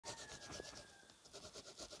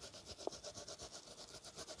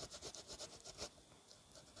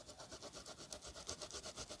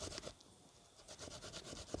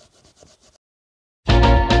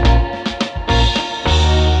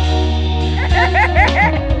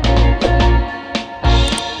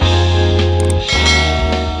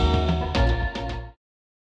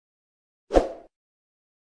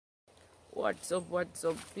What's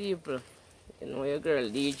up, people? You know your girl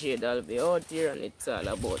DJ Dalvy out here, and it's all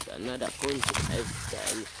about another country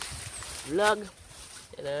lifestyle vlog.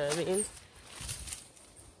 You know what I mean?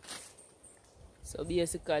 So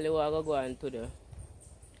basically, what I'm going to do,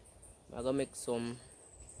 I'm going to make some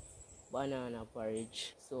banana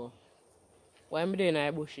porridge. So, what I'm doing in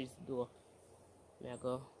the bushes, though, I'm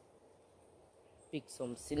going to pick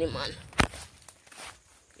some cinnamon.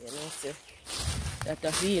 You know, so that's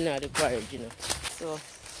a feel in the porridge, you know. So,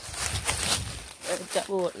 right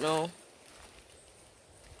about now,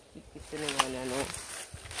 pick the cinnamon, you know.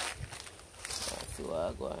 Let's see what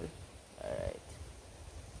I go on. Alright,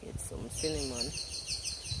 get some cinnamon.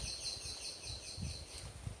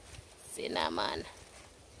 Cinnamon.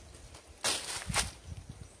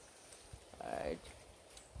 Alright,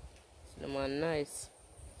 cinnamon nice.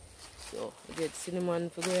 So, I get cinnamon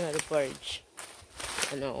for going at the porridge.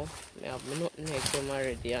 You know, I have nothing like them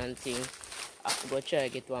already and thing. I have to go try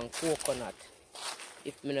to get one coconut.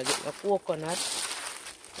 If I don't get no coconut,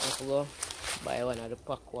 I have to go buy one of the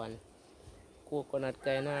pack one. Coconut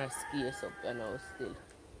kind of scarce up you know still.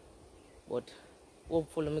 But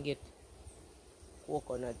hopefully I get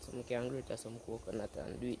coconut so I can grate some coconut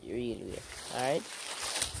and do it the real way. Alright?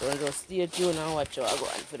 So just stay tuned and watch how I go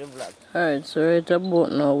on for the vlog. Alright, so right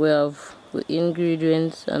about now we have the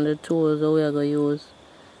ingredients and the tools that we are going to use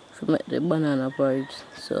to make the banana porridge.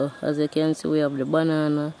 So as you can see, we have the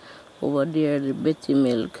banana over there, the Betty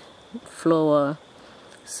milk, flour,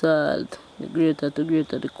 salt, the grater to grate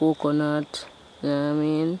the coconut, you know what I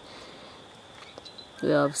mean? We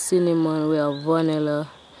have cinnamon, we have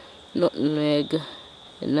vanilla, nutmeg,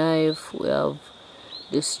 the knife, we have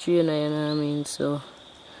the strainer, you know what I mean? So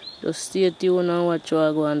just stay tuned and watch how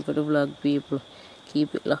I go on for the vlog, people.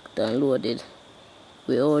 Keep it locked and loaded.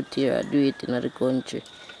 We out here, I do it in the country.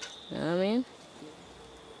 You know what I mean?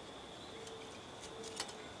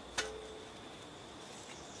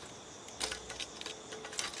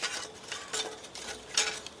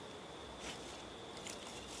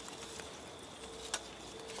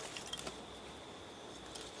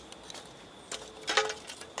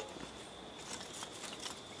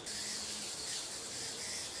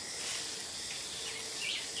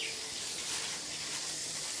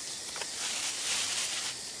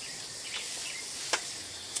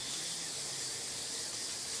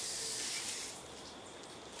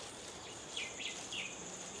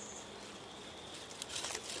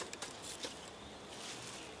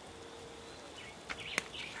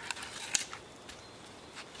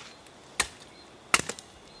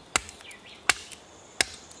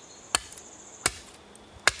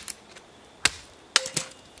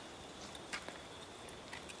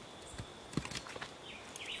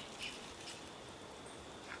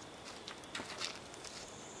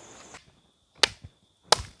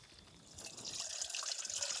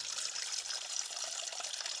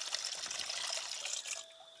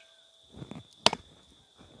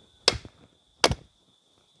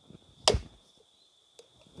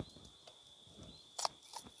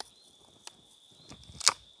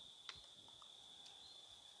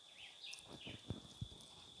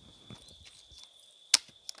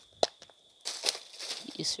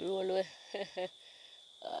 This roll away.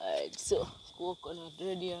 Alright, so coconut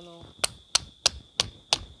ready now.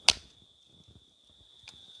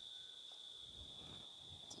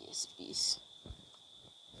 This piece.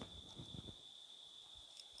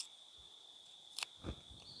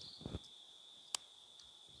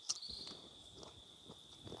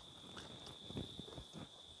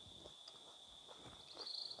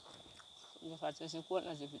 You have to see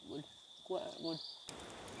coconut if it's good. Coconut good.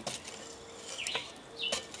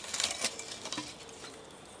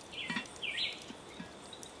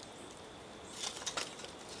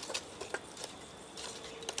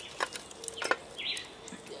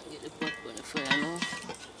 Get the pot on the fire now.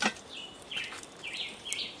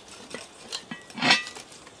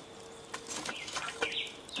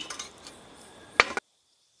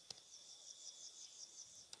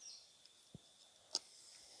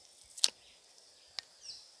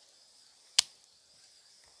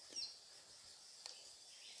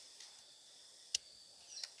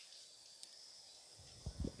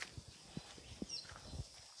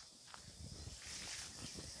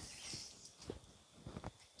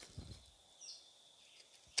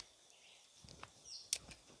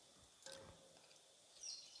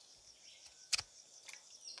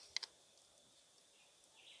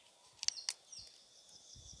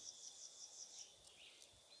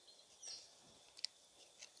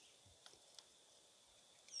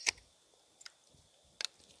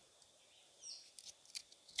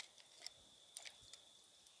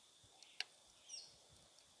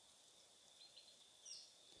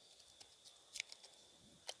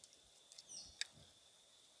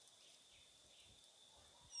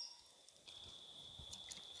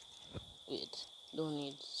 Wait, don't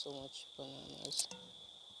need so much bananas.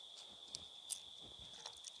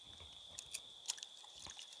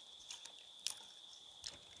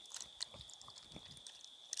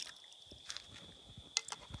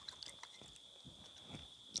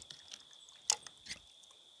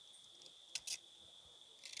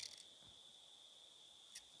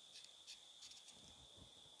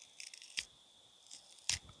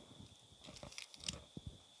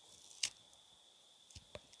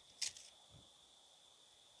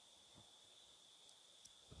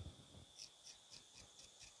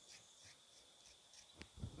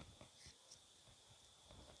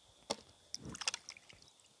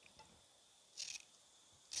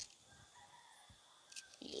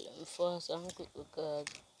 Peel them fast and quick because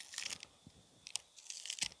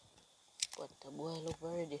water boil up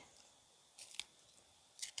already.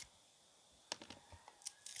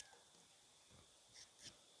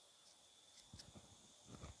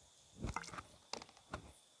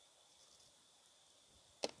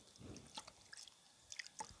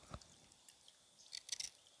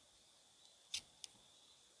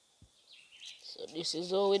 So this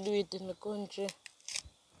is how we do it in the country,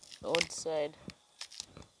 outside.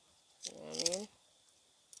 You know what I mean?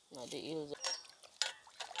 Not the hills.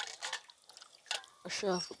 I should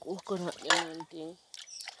have coconut and thing.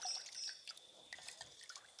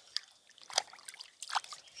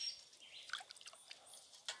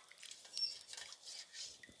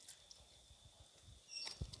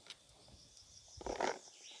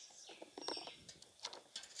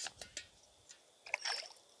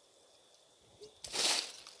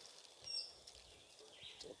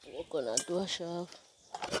 Coconut wash off.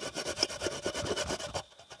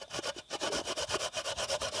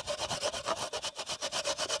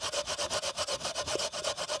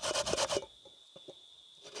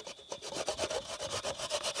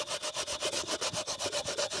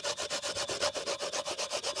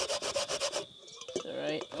 So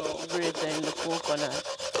right now, grate in the coconut.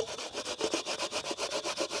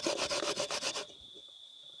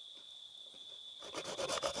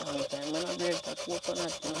 Long time I don't grate the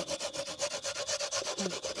coconut, you know.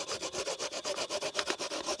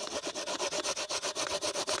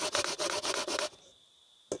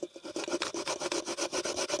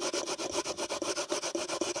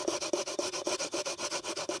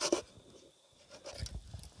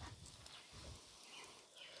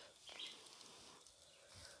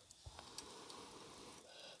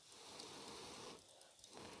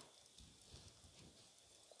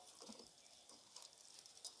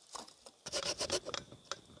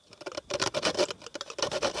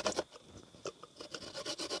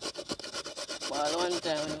 Well, one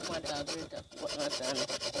time when my dad grate the coconut and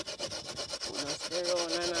we just stay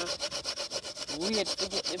around and wait to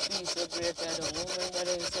get the piece of grate. I don't remember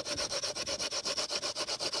there is something.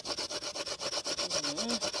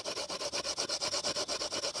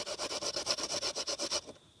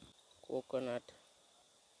 Coconut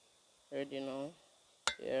ready now.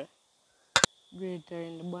 Here. Grater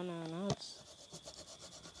in the bananas.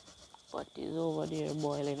 Pot is over there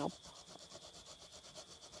boiling up.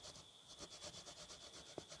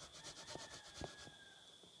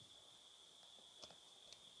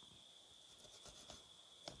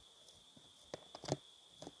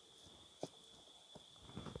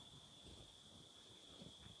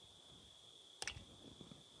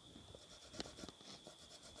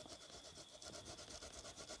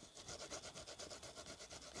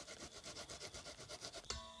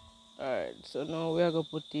 Alright, so now we are going to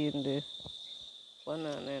put in the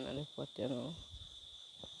banana in the pot, you know.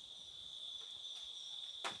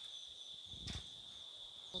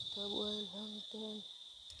 Water boil long time.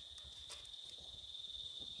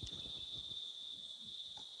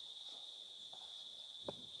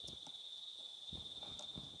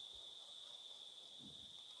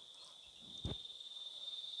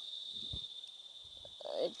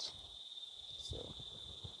 Right, so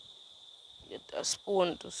get a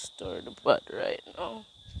spoon to stir the pot right now.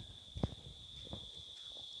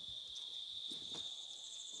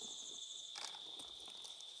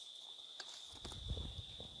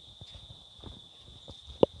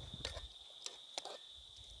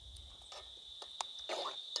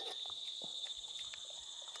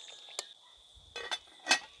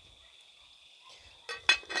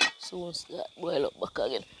 Soon start boil up back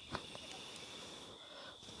again.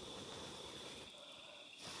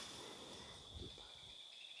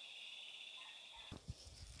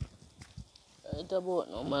 Right about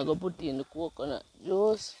now, I'm going to put in the coconut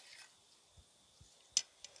juice.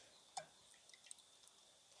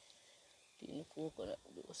 Put in the coconut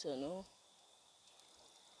juice, you know.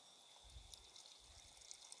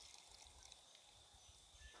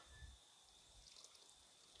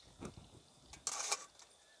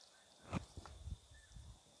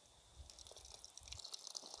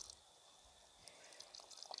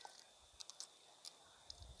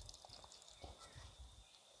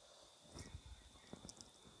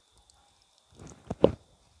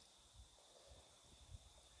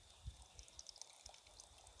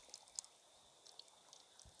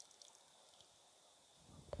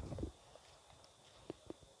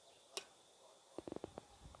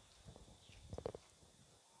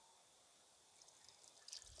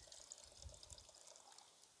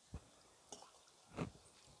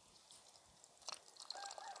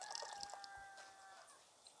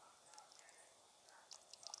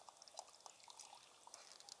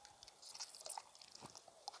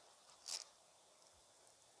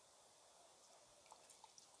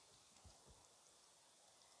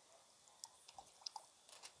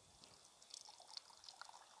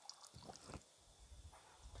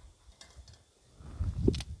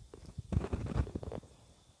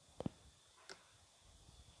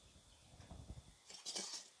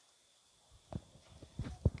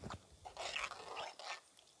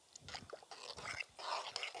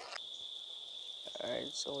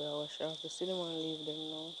 So we are wash off the cinnamon leaf them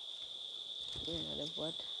now. Again, the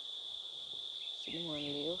pot. Cinnamon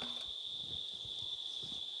leaf.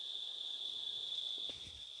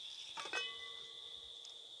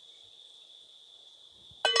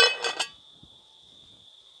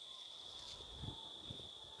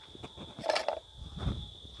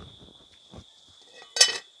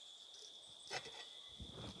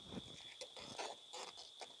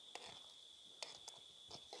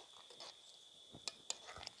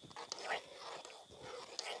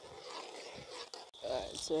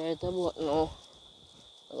 Alright, so right about now,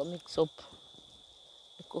 I'm gonna mix up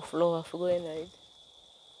the flour for going in it.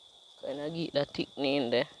 Kind of get that thickening in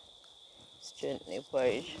there. Strengthen the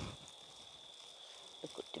porridge.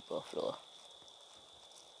 Look at tip of flour.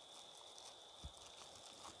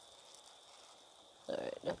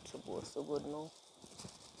 Alright, that's supposed to good now.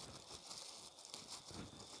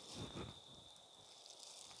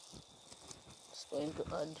 Just going to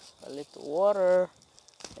add a little water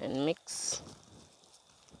and mix.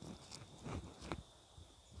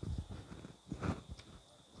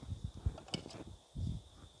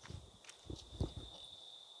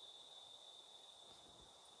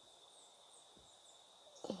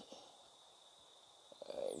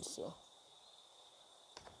 Alright, so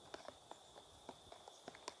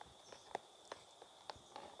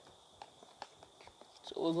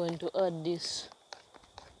we're going to add this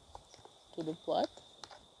to the pot.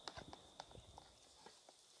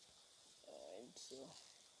 Alright, so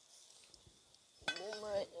boom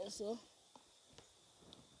right there, so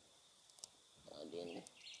add in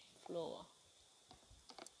flour.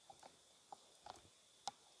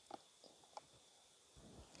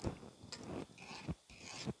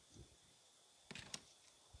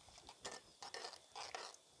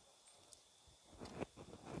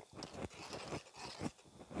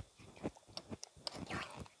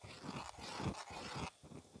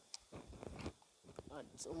 Add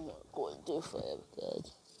some more coal to the fire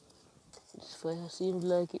because this fire seems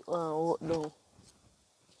like it won't walk down.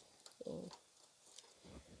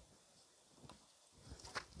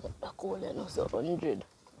 So the coal is also 100.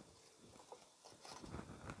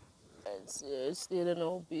 And so it's still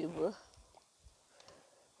now, people.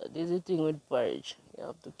 That is the thing with porridge. You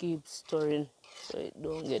have to keep stirring so it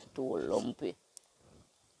don't get too lumpy.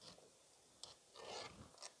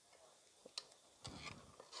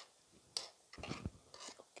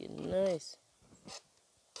 Okay, nice.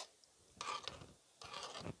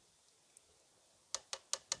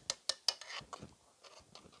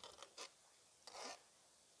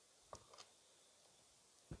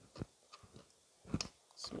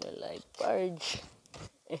 Smell like porridge.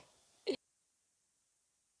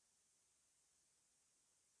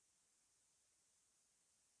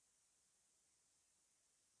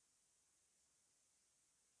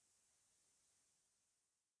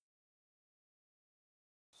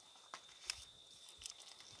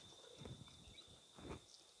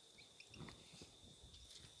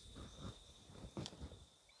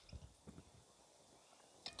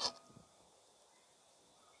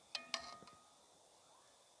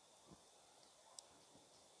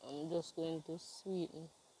 I'm just going to sweeten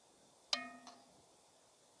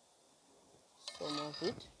some of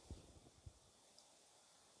it.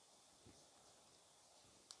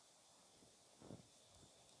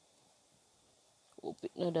 Hope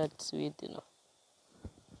it not that sweet enough.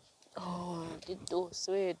 Oh, it's too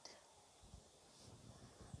sweet.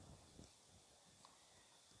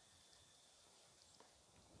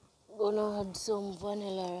 Gonna add some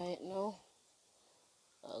vanilla right now.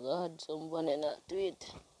 I'm gonna add some vanilla to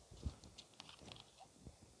it.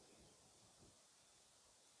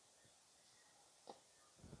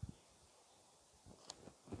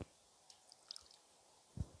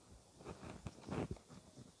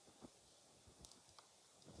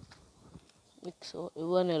 Mix out the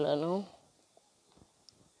vanilla now.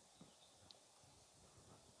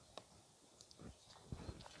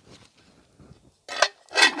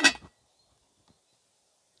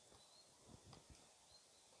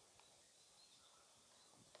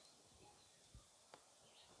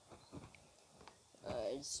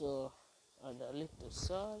 Alright, so add a little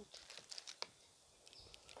salt.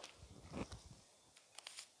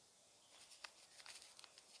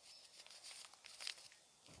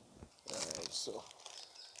 Alright, so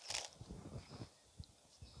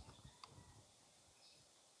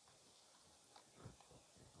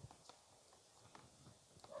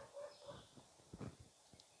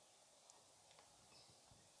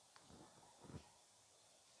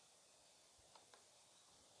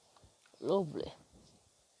lovely.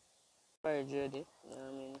 Porridge ready.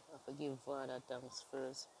 I mean, I have to give Father thanks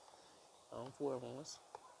first and foremost.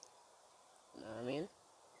 You know what I mean?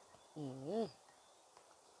 Mm-hmm.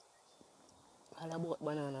 All about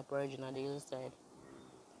banana porridge on the inside.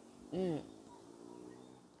 Mm.